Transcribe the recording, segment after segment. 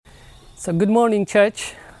So good morning,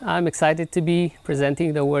 church. I'm excited to be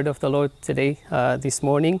presenting the word of the Lord today, this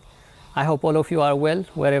morning. I hope all of you are well,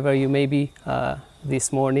 wherever you may be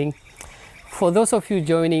this morning. For those of you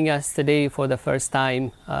joining us today for the first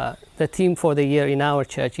time, the theme for the year in our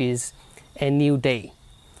church is A New Day.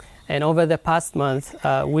 And over the past month,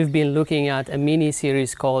 we've been looking at a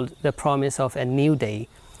mini-series called The Promise of a New Day.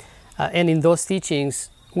 And in those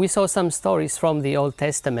teachings, we saw some stories from the Old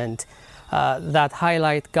Testament that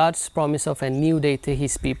highlight God's promise of a new day to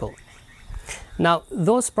His people. Now,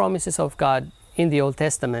 those promises of God in the Old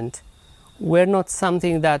Testament were not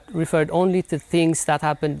something that referred only to things that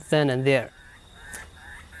happened then and there.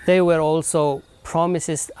 They were also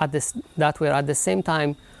promises that were at the same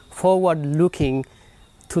time forward-looking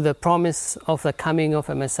to the promise of the coming of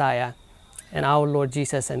a Messiah and our Lord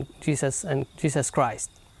Jesus Christ.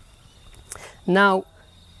 Now,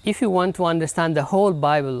 if you want to understand the whole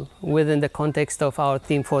Bible within the context of our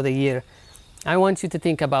theme for the year, I want you to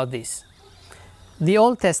think about this. The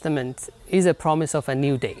Old Testament is a promise of a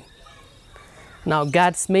new day. Now,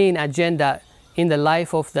 God's main agenda in the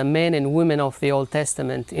life of the men and women of the Old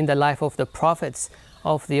Testament, in the life of the prophets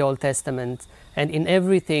of the Old Testament, and in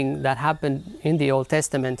everything that happened in the Old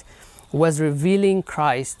Testament, was revealing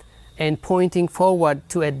Christ and pointing forward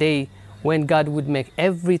to a day when God would make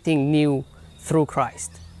everything new through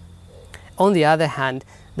Christ. On the other hand,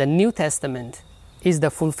 the New Testament is the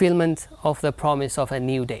fulfillment of the promise of a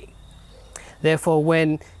new day. Therefore,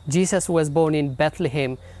 when Jesus was born in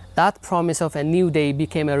Bethlehem, that promise of a new day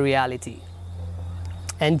became a reality.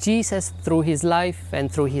 And Jesus, through His life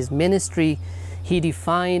and through His ministry, He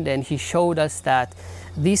defined and He showed us that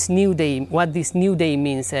this new day, what this new day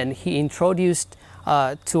means, and He introduced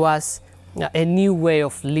to us a new way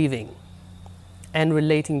of living and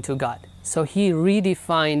relating to God. So He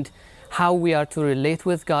redefined how we are to relate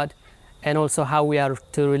with God and also how we are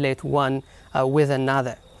to relate one with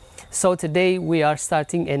another. So today we are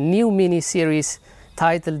starting a new mini-series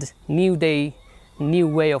titled New Day, New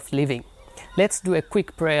Way of Living. Let's do a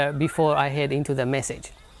quick prayer before I head into the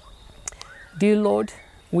message. Dear Lord,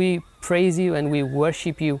 we praise You and we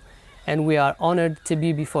worship You, and we are honored to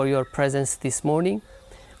be before Your presence this morning.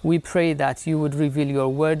 We pray that You would reveal Your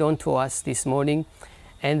word unto us this morning,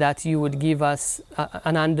 and that You would give us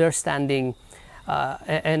an understanding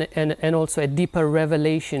and also a deeper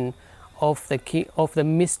revelation of the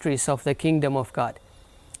mysteries of the kingdom of God.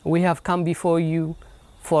 We have come before You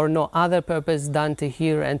for no other purpose than to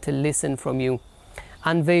hear and to listen from You.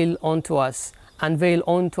 Unveil unto us, unveil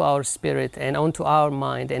unto our spirit and unto our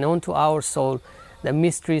mind and unto our soul the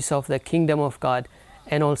mysteries of the kingdom of God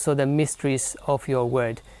and also the mysteries of Your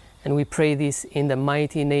word. And we pray this in the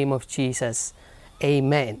mighty name of Jesus.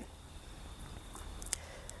 Amen.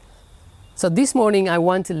 So this morning I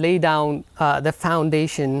want to lay down the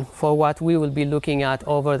foundation for what we will be looking at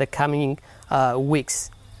over the coming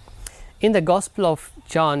weeks. In the Gospel of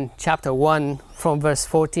John chapter 1 from verse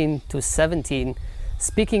 14 to 17,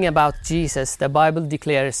 speaking about Jesus, the Bible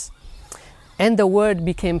declares, "And the Word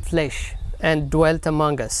became flesh and dwelt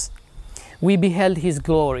among us. We beheld His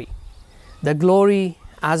glory, the glory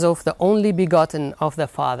as of the only begotten of the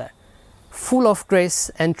Father, full of grace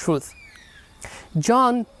and truth.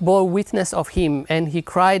 John bore witness of Him, and he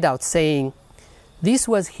cried out, saying, This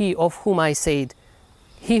was He of whom I said,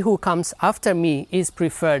 He who comes after me is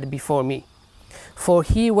preferred before me, for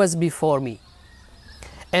He was before me.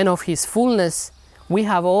 And of His fullness we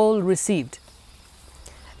have all received,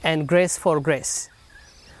 and grace for grace.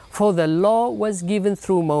 For the law was given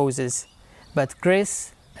through Moses, but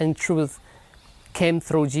grace and truth came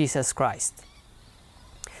through Jesus Christ."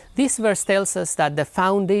 This verse tells us that the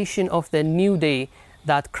foundation of the new day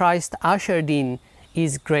that Christ ushered in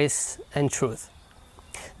is grace and truth.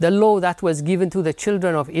 The law that was given to the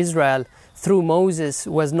children of Israel through Moses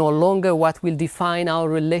was no longer what will define our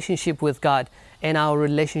relationship with God and our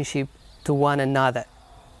relationship to one another.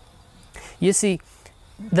 You see,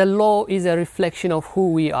 the law is a reflection of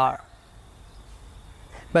who we are.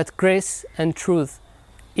 But grace and truth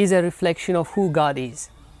is a reflection of who God is.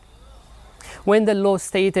 When the law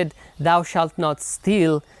stated, "Thou shalt not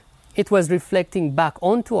steal," it was reflecting back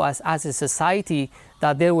onto us as a society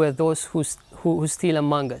that there were those who steal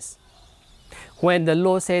among us. When the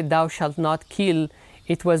law said, "Thou shalt not kill,"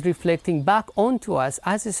 it was reflecting back onto us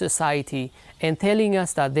as a society and telling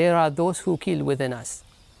us that there are those who kill within us.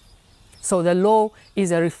 So the law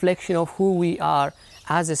is a reflection of who we are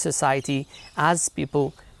as a society, as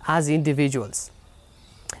people, as individuals.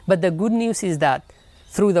 But the good news is that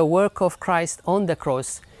through the work of Christ on the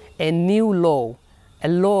cross, a new law, a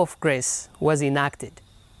law of grace, was enacted.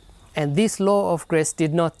 And this law of grace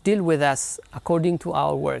did not deal with us according to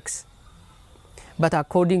our works. but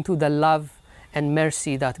according to the love and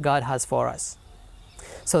mercy that God has for us.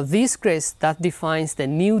 So this grace that defines the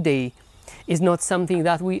new day is not something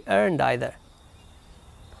that we earned either.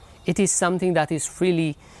 It is something that is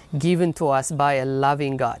freely given to us by a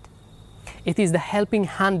loving God. It is the helping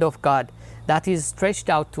hand of God that is stretched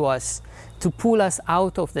out to us to pull us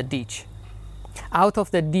out of the ditch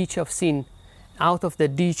of sin, out of the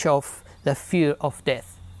ditch of the fear of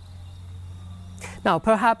death. Now,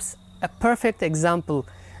 perhaps a perfect example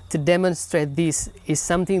to demonstrate this is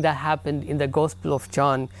something that happened in the Gospel of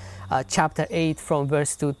John, chapter 8, from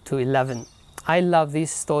verse 2 to 11. I love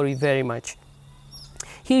this story very much.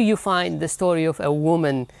 Here you find the story of a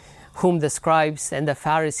woman whom the scribes and the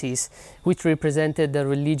Pharisees, which represented the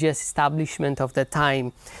religious establishment of the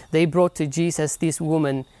time, they brought to Jesus this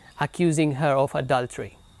woman, accusing her of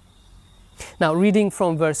adultery. Now, reading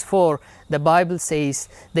from verse 4, the Bible says,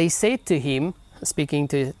 they said to him, speaking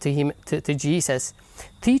to Jesus,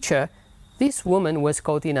 "Teacher, this woman was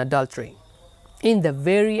caught in adultery, in the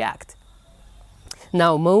very act.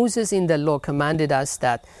 Now Moses in the law commanded us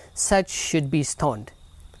that such should be stoned.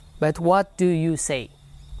 But what do you say?"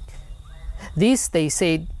 This they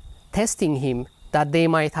said, testing him, that they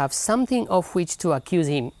might have something of which to accuse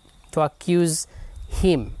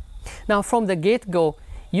him. Now, from the get-go,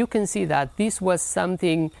 you can see that this was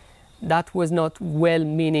something that was not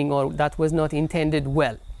well-meaning, or that was not intended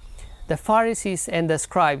well. The Pharisees and the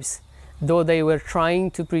scribes, though they were trying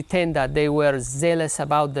to pretend that they were zealous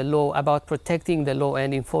about the law, about protecting the law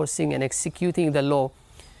and enforcing and executing the law,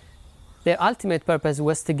 their ultimate purpose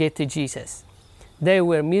was to get to Jesus. They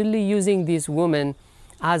were merely using this woman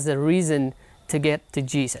as a reason to get to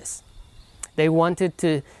Jesus. They wanted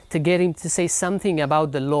to get him to say something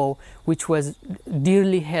about the law, which was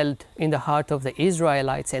dearly held in the heart of the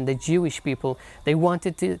Israelites and the Jewish people. They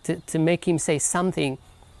wanted to make him say something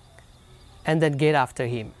and then get after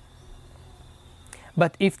him.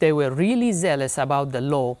 But if they were really zealous about the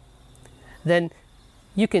law, then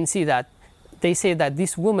you can see that they say that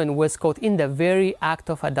this woman was caught in the very act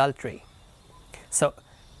of adultery. So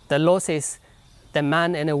the law says the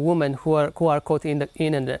man and a woman who are caught in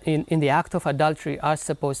the act of adultery are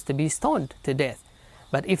supposed to be stoned to death.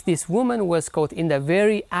 But if this woman was caught in the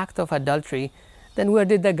very act of adultery, then where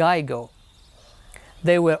did the guy go?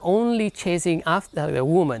 They were only chasing after the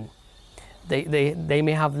woman. They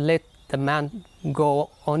may have let the man go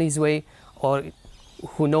on his way, or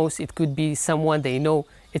who knows, it could be someone they know.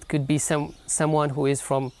 It could be someone who is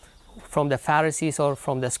from the Pharisees or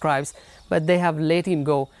from the scribes, but they have let him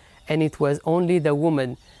go, and it was only the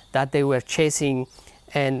woman that they were chasing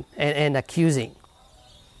and accusing.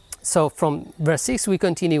 So from verse 6 we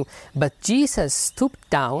continue, "But Jesus stooped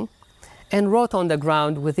down and wrote on the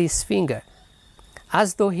ground with his finger,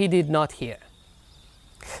 as though he did not hear.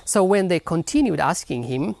 So when they continued asking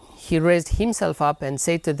him, he raised himself up and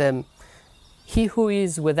said to them, 'He who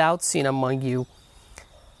is without sin among you,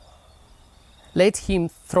 let him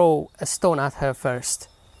throw a stone at her first.'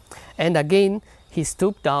 And again he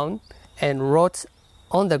stooped down and wrote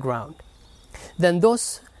on the ground. Then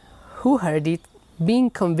those who heard it,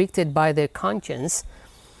 being convicted by their conscience,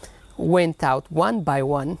 went out one by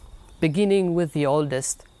one, beginning with the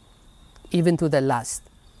oldest, even to the last.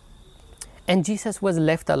 And Jesus was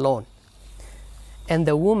left alone, and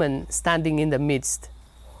the woman standing in the midst.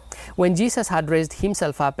 When Jesus had raised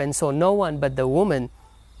himself up and saw no one but the woman,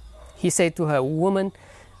 he said to her, 'Woman,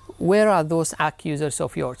 where are those accusers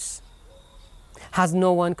of yours? Has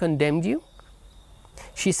no one condemned you?'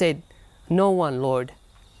 She said, 'No one, Lord.'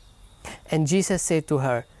 And Jesus said to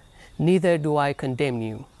her, 'Neither do I condemn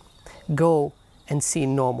you. Go and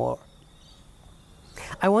sin no more.'"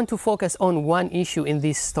 I want to focus on one issue in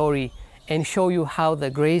this story and show you how the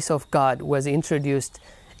grace of God was introduced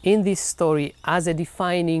in this story as a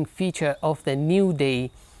defining feature of the new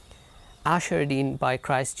day ushered in by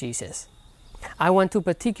Christ Jesus. I want to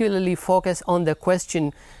particularly focus on the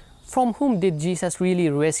question, from whom did Jesus really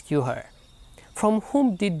rescue her? From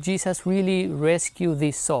whom did Jesus really rescue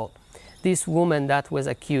this soul, this woman that was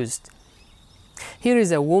accused? Here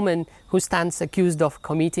is a woman who stands accused of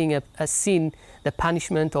committing a sin, the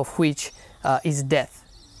punishment of which is death.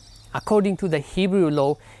 According to the Hebrew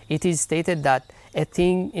law, it is stated that a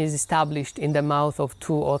thing is established in the mouth of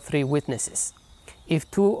 2 or 3 witnesses. If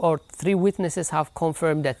 2 or 3 witnesses have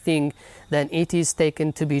confirmed a thing, then it is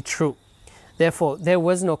taken to be true. Therefore, there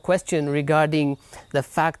was no question regarding the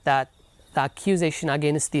fact that the accusation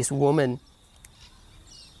against this woman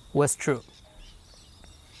was true.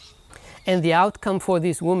 And the outcome for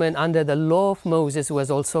this woman under the law of Moses was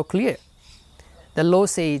also clear. The law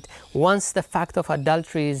said once the fact of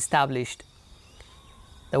adultery is established,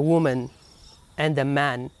 the woman and the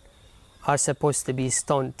man are supposed to be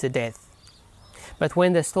stoned to death. But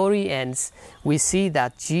when the story ends, we see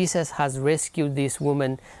that Jesus has rescued this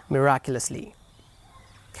woman miraculously.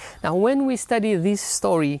 Now, when we study this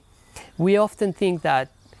story, we often think that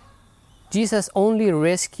Jesus only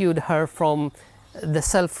rescued her from the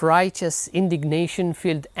self-righteous,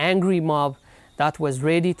 indignation-filled, angry mob that was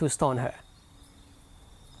ready to stone her.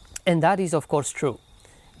 And that is, of course, true.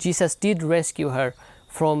 Jesus did rescue her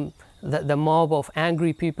from the mob of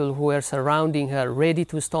angry people who were surrounding her, ready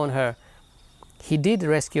to stone her. He did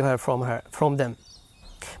rescue her from them.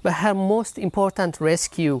 But her most important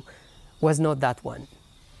rescue was not that one.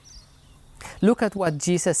 Look at what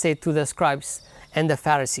Jesus said to the scribes and the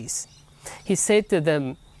Pharisees. He said to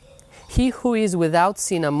them, "He who is without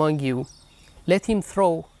sin among you, let him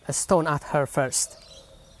throw a stone at her first."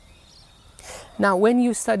 Now, when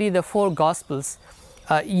you study the four Gospels,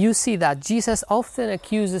 you see that Jesus often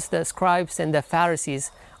accuses the scribes and the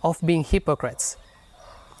Pharisees of being hypocrites.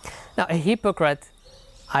 Now, a hypocrite,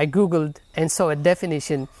 I googled and saw a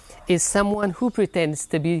definition, is someone who pretends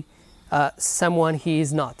to be someone he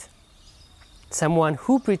is not. Someone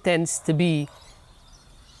who pretends to be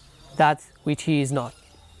that which he is not.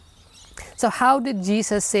 So how did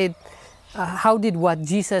what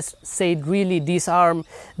Jesus said really disarm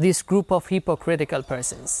this group of hypocritical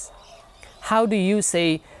persons? How do you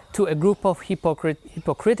say to a group of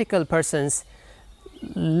hypocritical persons,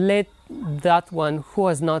 let that one who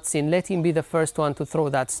has not sinned, let him be the first one to throw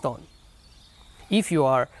that stone? If you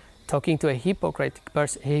are talking to a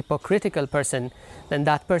hypocritical person, then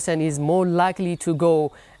that person is more likely to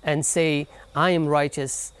go and say, "I am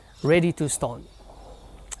righteous," ready to stone,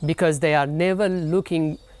 because they are never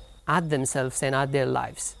looking at themselves and at their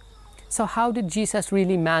lives. So how did Jesus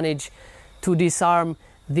really manage to disarm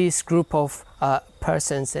this group of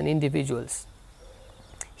persons and individuals?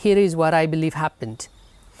 Here is what I believe happened.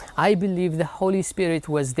 I believe the Holy Spirit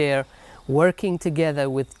was there working together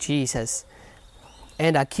with Jesus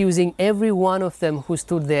and accusing every one of them who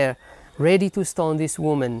stood there ready to stone this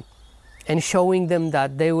woman, and showing them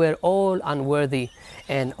that they were all unworthy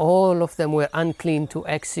and all of them were unclean to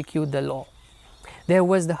execute the law. There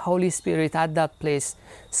was the Holy Spirit at that place,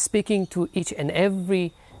 speaking to each and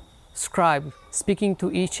every scribe, speaking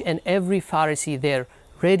to each and every Pharisee there,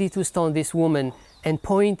 ready to stone this woman, and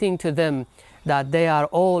pointing to them that they are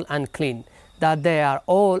all unclean, that they are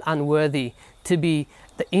all unworthy to be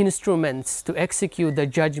the instruments to execute the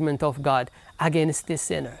judgment of God against this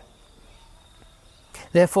sinner.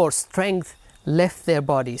 Therefore, strength left their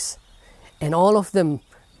bodies, and all of them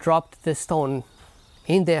dropped the stone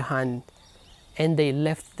in their hand, and they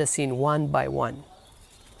left the scene one by one.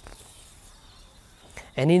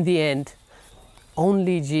 And in the end,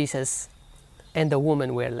 only Jesus and the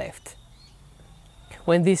woman were left.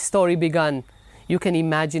 When this story began, you can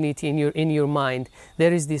imagine it in your mind.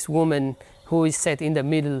 There is this woman who is set in the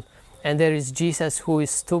middle, and there is Jesus who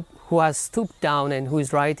has stooped down and who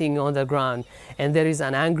is writing on the ground, and there is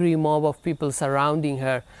an angry mob of people surrounding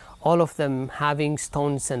her, all of them having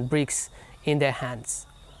stones and bricks in their hands.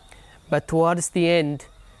 But towards the end,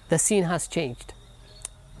 the scene has changed.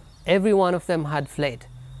 Every one of them had fled.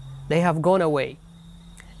 They have gone away,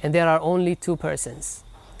 and there are only two persons,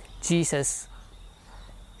 Jesus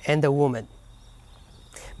and the woman.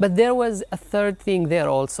 But there was a third thing there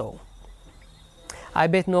also. I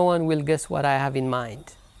bet no one will guess what I have in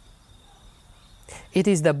mind. It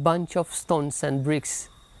is the bunch of stones and bricks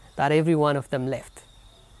that every one of them left.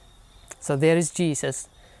 So there is Jesus,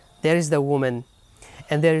 there is the woman,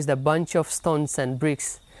 and there is the bunch of stones and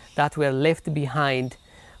bricks that were left behind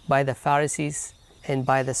by the Pharisees and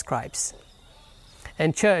by the scribes.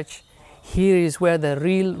 And church, here is where the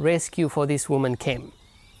real rescue for this woman came.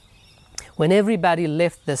 When everybody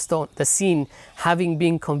left the scene, having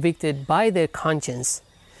been convicted by their conscience,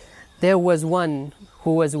 there was one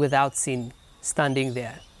who was without sin standing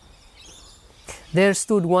there. There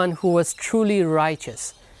stood one who was truly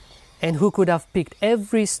righteous and who could have picked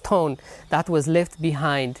every stone that was left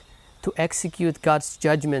behind to execute God's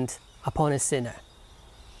judgment upon a sinner.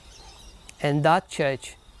 And that,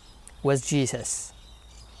 church, was Jesus.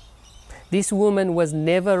 This woman was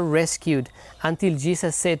never rescued until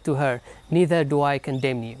Jesus said to her, "Neither do I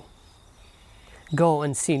condemn you. Go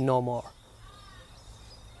and sin no more."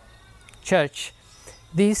 Church,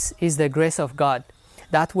 this is the grace of God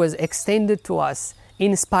that was extended to us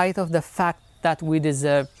in spite of the fact that we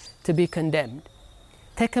deserve to be condemned.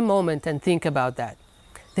 Take a moment and think about that.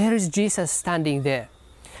 There is Jesus standing there.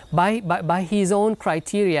 By his own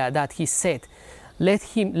criteria that he set,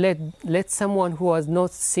 let someone who has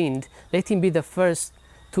not sinned, let him be the first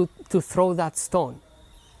to throw that stone.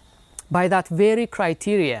 By that very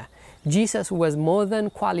criteria, Jesus was more than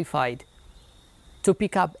qualified to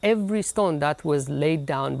pick up every stone that was laid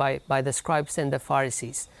down by the scribes and the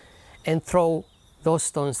Pharisees and throw those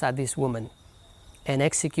stones at this woman and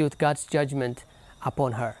execute God's judgment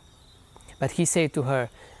upon her. But he said to her,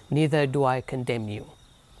 "Neither do I condemn you.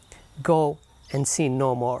 Go and sin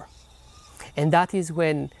no more." And that is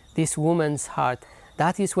when this woman's heart,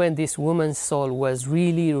 that is when this woman's soul was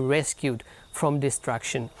really rescued from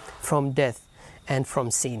destruction, from death, and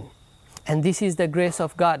from sin. And this is the grace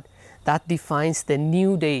of God that defines the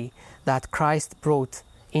new day that Christ brought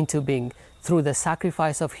into being through the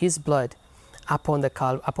sacrifice of His blood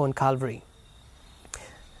upon Calvary.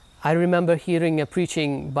 I remember hearing a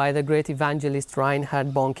preaching by the great evangelist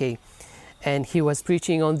Reinhard Bonnke, and he was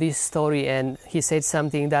preaching on this story, and he said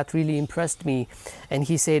something that really impressed me. And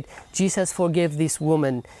he said, Jesus forgave this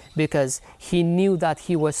woman because He knew that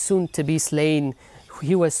He was soon to be slain.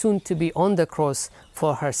 He was soon to be on the cross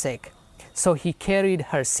for her sake. So He carried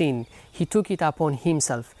her sin. He took it upon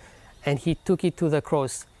Himself, and He took it to the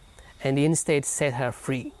cross, and instead set her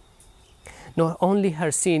free. Not only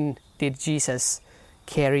her sin did Jesus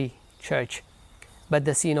carry, church, but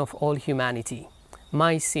the sin of all humanity.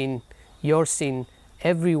 My sin, your sin,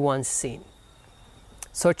 everyone's sin.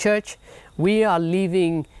 So church, we are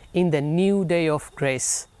living in the new day of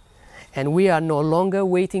grace, and we are no longer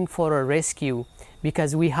waiting for a rescue,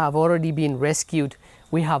 because we have already been rescued,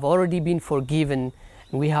 we have already been forgiven,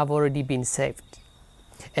 and we have already been saved.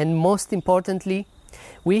 And most importantly,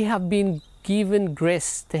 we have been given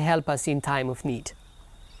grace to help us in time of need.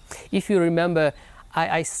 If you remember,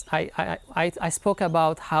 I spoke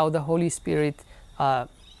about how the Holy Spirit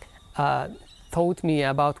taught me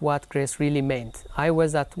about what grace really meant. I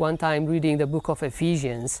was at one time reading the book of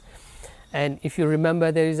Ephesians, and if you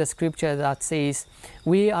remember, there is a scripture that says,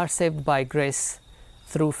 we are saved by grace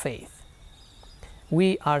through faith.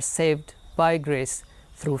 We are saved by grace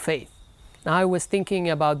through faith. Now, I was thinking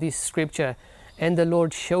about this scripture, and the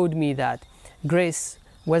Lord showed me that grace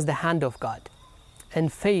was the hand of God,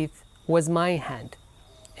 and faith was my hand,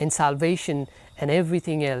 and salvation and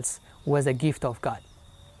everything else was a gift of God.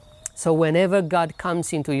 So whenever God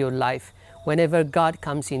comes into your life, whenever God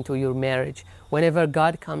comes into your marriage, whenever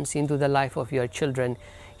God comes into the life of your children,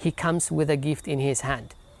 He comes with a gift in His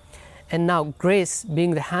hand. And now grace,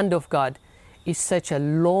 being the hand of God, is such a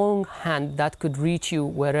long hand that could reach you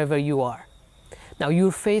wherever you are. Now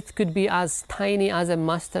your faith could be as tiny as a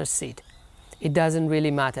mustard seed. It doesn't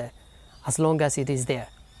really matter as long as it is there.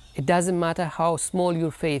 It doesn't matter how small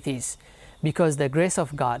your faith is, because the grace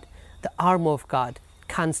of God, the arm of God,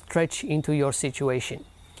 can stretch into your situation.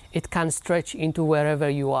 It can stretch into wherever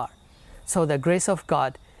you are. So the grace of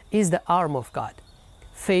God is the arm of God.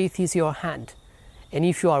 Faith is your hand. And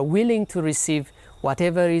if you are willing to receive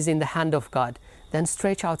whatever is in the hand of God, then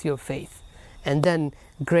stretch out your faith. And then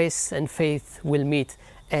grace and faith will meet,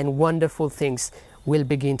 and wonderful things will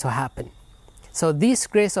begin to happen. So this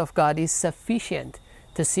grace of God is sufficient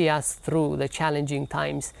to see us through the challenging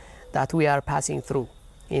times that we are passing through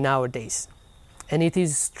in our days. And it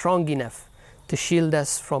is strong enough to shield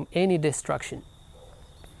us from any destruction.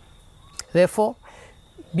 Therefore,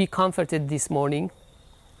 be comforted this morning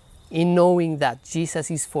in knowing that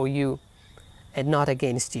Jesus is for you and not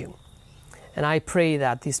against you. And I pray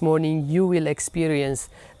that this morning you will experience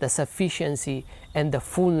the sufficiency and the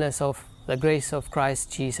fullness of the grace of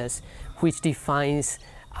Christ Jesus, which defines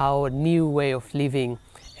our new way of living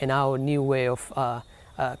and our new way of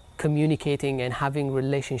communicating and having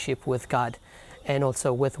relationship with God and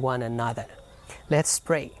also with one another. Let's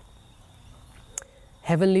pray.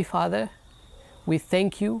 Heavenly Father, we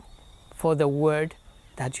thank you for the word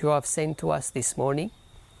that you have sent to us this morning,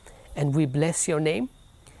 and we bless your name.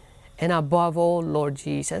 And above all, Lord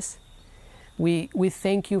Jesus, we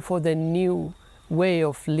thank you for the new way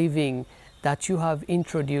of living that you have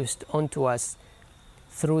introduced onto us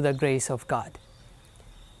through the grace of God.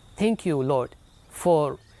 Thank you, Lord,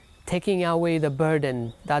 for taking away the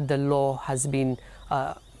burden that the law has been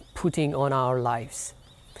putting on our lives.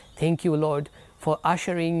 Thank you, Lord, for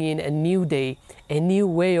ushering in a new day, a new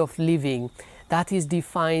way of living that is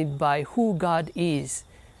defined by who God is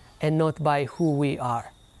and not by who we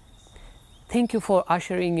are. Thank you for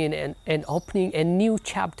ushering in and opening a new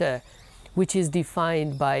chapter which is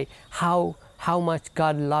defined by how much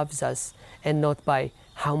God loves us and not by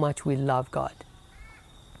how much we love God.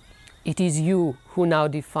 It is you who now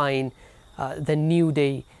define the new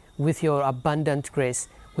day with your abundant grace,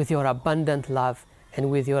 with your abundant love, and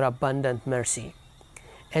with your abundant mercy.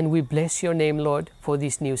 And we bless your name, Lord, for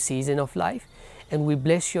this new season of life. and we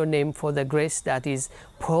bless your name for the grace that is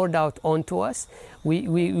poured out onto us.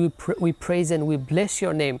 We praise and we bless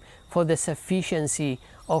your name for the sufficiency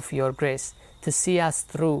of your grace to see us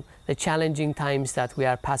through the challenging times that we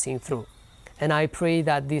are passing through. And I pray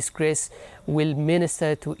that this grace will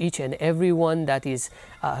minister to each and every one that is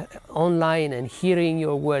online and hearing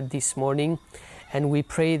your word this morning. And we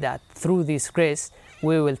pray that through this grace,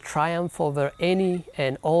 we will triumph over any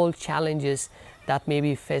and all challenges that may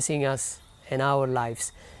be facing us in our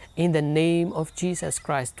lives. In the name of Jesus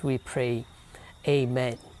Christ we pray.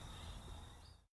 Amen.